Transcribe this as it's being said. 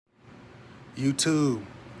YouTube,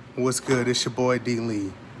 what's good? It's your boy D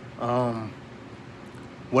Lee.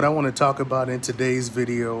 What I want to talk about in today's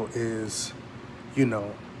video is, you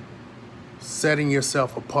know, setting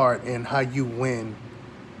yourself apart and how you win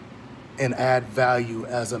and add value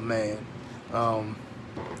as a man.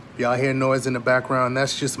 Y'all hear noise in the background?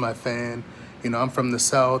 That's just my fan. You know, I'm from the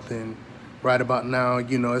South, and right about now,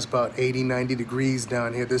 you know, it's about 80, 90 degrees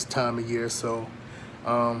down here this time of year. So,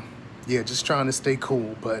 yeah, just trying to stay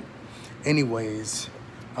cool. But anyways,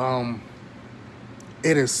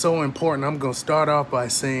 it is so important. I'm going to start off by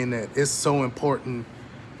saying that it's so important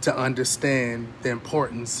to understand the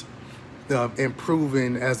importance of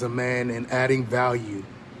improving as a man and adding value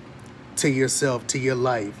to yourself, to your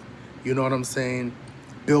life. You know what I'm saying?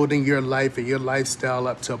 Building your life and your lifestyle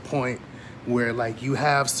up to a point where, like, you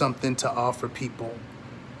have something to offer people.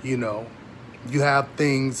 You know, you have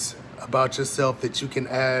things about yourself that you can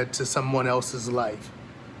add to someone else's life.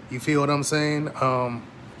 You feel what I'm saying?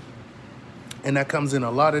 And that comes in a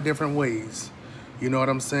lot of different ways. You know what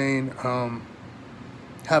I'm saying?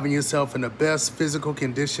 Having yourself in the best physical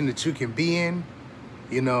condition that you can be in,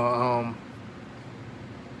 you know,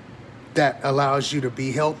 that allows you to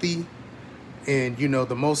be healthy and, you know,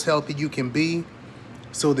 the most healthy you can be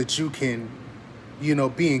so that you can, you know,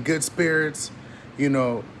 be in good spirits, you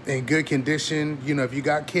know, in good condition. You know, if you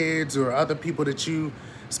got kids or other people that you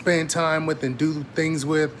spend time with and do things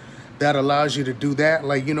with, that allows you to do that.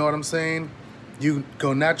 Like, you know what I'm saying? You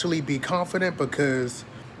gonna naturally be confident because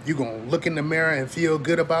you gonna look in the mirror and feel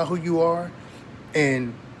good about who you are.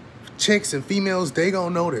 And chicks and females, they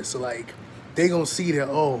gonna notice. Like, they gonna see that,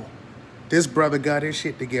 oh, this brother got his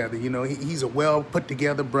shit together. You know, he's a well put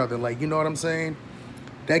together brother. Like, you know what I'm saying?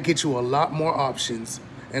 That gets you a lot more options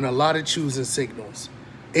and a lot of choosing signals.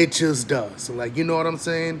 It just does. Like, you know what I'm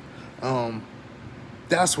saying?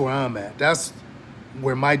 That's where I'm at. That's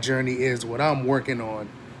where my journey is, what I'm working on,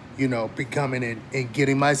 you know, becoming and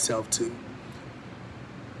getting myself to.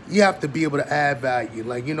 You have to be able to add value.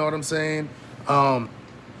 Like, you know what I'm saying?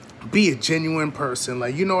 Be a genuine person.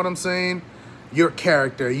 Like, you know what I'm saying? Your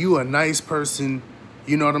character. Are you a nice person?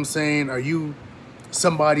 You know what I'm saying? Are you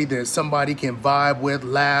somebody that somebody can vibe with,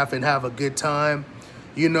 laugh, and have a good time?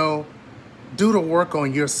 You know, do the work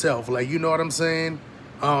on yourself. Like, you know what I'm saying?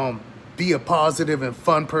 Be a positive and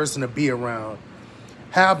fun person to be around.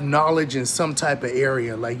 Have knowledge in some type of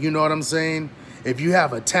area. Like, you know what I'm saying? If you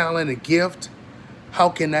have a talent, a gift, how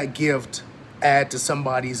can that gift add to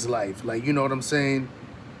somebody's life? Like, you know what I'm saying?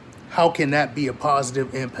 How can that be a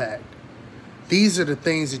positive impact? These are the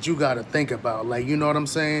things that you got to think about. Like, you know what I'm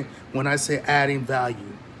saying? When I say adding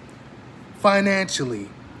value. Financially,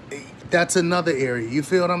 that's another area. You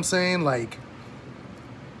feel what I'm saying? Like,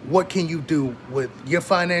 what can you do with your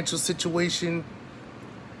financial situation?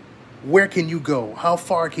 Where can you go? How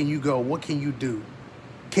far can you go? What can you do?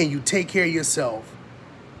 Can you take care of yourself?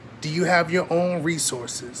 Do you have your own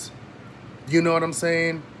resources? You know what I'm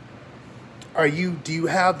saying? Do you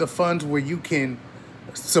have the funds where you can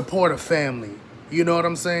support a family? You know what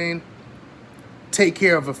I'm saying? Take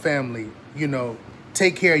care of a family, you know,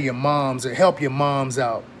 take care of your moms or help your moms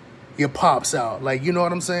out, your pops out. Like, you know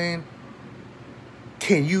what I'm saying?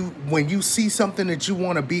 Can you, when you see something that you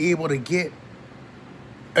want to be able to get,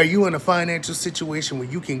 are you in a financial situation where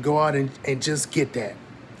you can go out and just get that?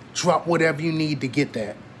 Drop whatever you need to get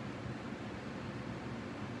that.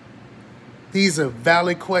 These are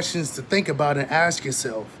valid questions to think about and ask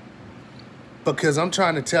yourself. Because I'm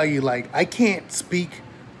trying to tell you, like, I can't speak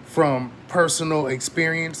from personal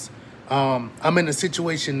experience. I'm in a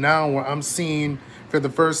situation now where I'm seeing for the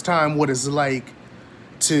first time what it's like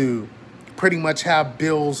to pretty much have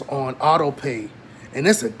bills on auto pay. And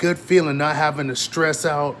it's a good feeling not having to stress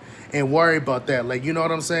out and worry about that. Like, you know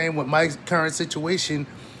what I'm saying? With my current situation,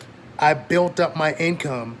 I built up my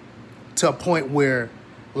income to a point where,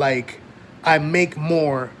 like, I make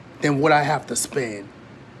more than what I have to spend.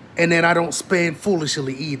 And then I don't spend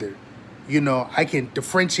foolishly either. You know, I can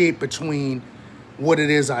differentiate between what it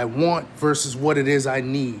is I want versus what it is I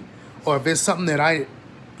need. Or if it's something that I,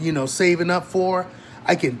 you know, saving up for,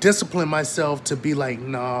 I can discipline myself to be like,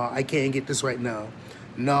 nah, I can't get this right now.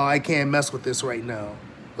 No, I can't mess with this right now.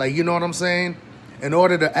 Like, you know what I'm saying? In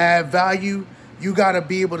order to add value, you got to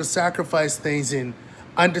be able to sacrifice things and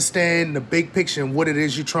understand the big picture and what it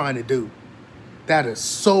is you're trying to do. That is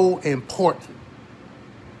so important.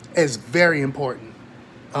 It's very important.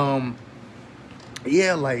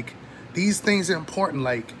 Yeah, like, these things are important,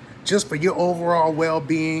 like, just for your overall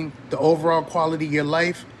well-being, the overall quality of your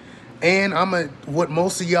life. And what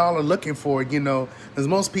most of y'all are looking for, you know, because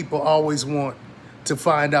most people always want to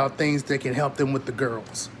find out things that can help them with the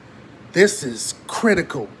girls. This is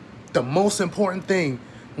critical. the most important thing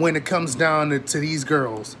when it comes down to these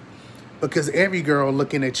girls. Because every girl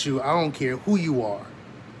looking at you, I don't care who you are,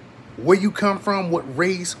 where you come from, what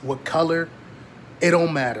race, what color, it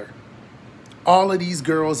don't matter. All of these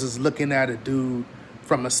girls is looking at a dude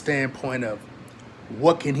from a standpoint of,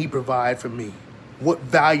 what can he provide for me? What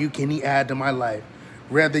value can he add to my life?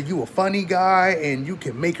 Whether you a funny guy and you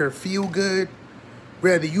can make her feel good,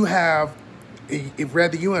 whether you have,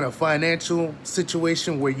 whether you in a financial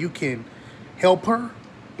situation where you can help her,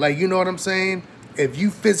 like, you know what I'm saying? If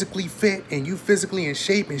you physically fit and you physically in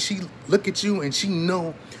shape and she look at you and she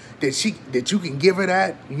know that you can give her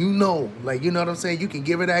that, you know, like, you know what I'm saying? You can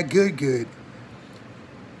give her that good.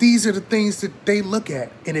 These are the things that they look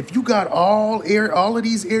at. And if you got all of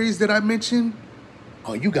these areas that I mentioned,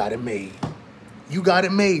 oh, you got it made. You got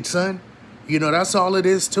it made, son. You know, that's all it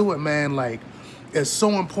is to it, man. Like, it's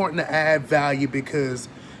so important to add value, because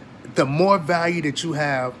the more value that you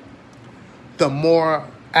have, the more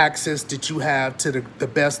access that you have to the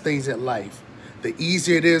best things in life. The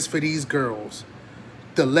easier it is for these girls.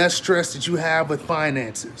 The less stress that you have with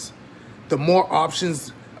finances. The more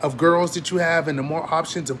options of girls that you have, and the more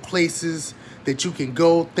options of places that you can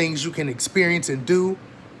go, things you can experience and do.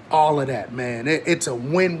 All of that, man. It's a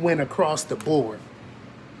win-win across the board.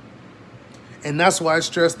 And that's why I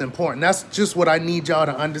stress the important. That's just what I need y'all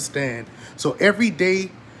to understand. So every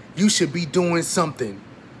day, you should be doing something.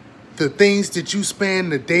 The things that you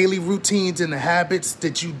spend, the daily routines and the habits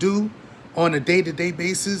that you do on a day-to-day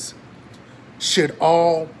basis should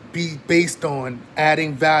all be based on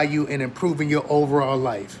adding value and improving your overall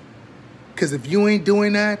life. Because if you ain't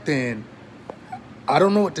doing that, then I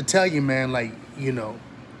don't know what to tell you, man. Like, you know,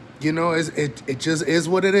 it just is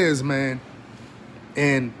what it is, man.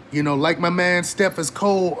 And, you know, like my man Stephen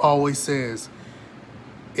Cole always says,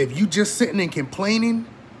 if you just sitting and complaining,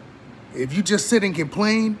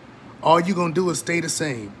 all you gonna do is stay the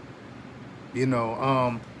same. You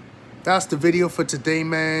know, that's the video for today,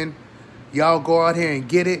 man. Y'all go out here and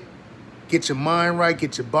get it. Get your mind right,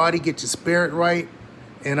 get your body, get your spirit right.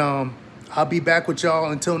 And I'll be back with y'all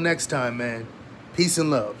until next time, man. Peace and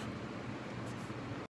love.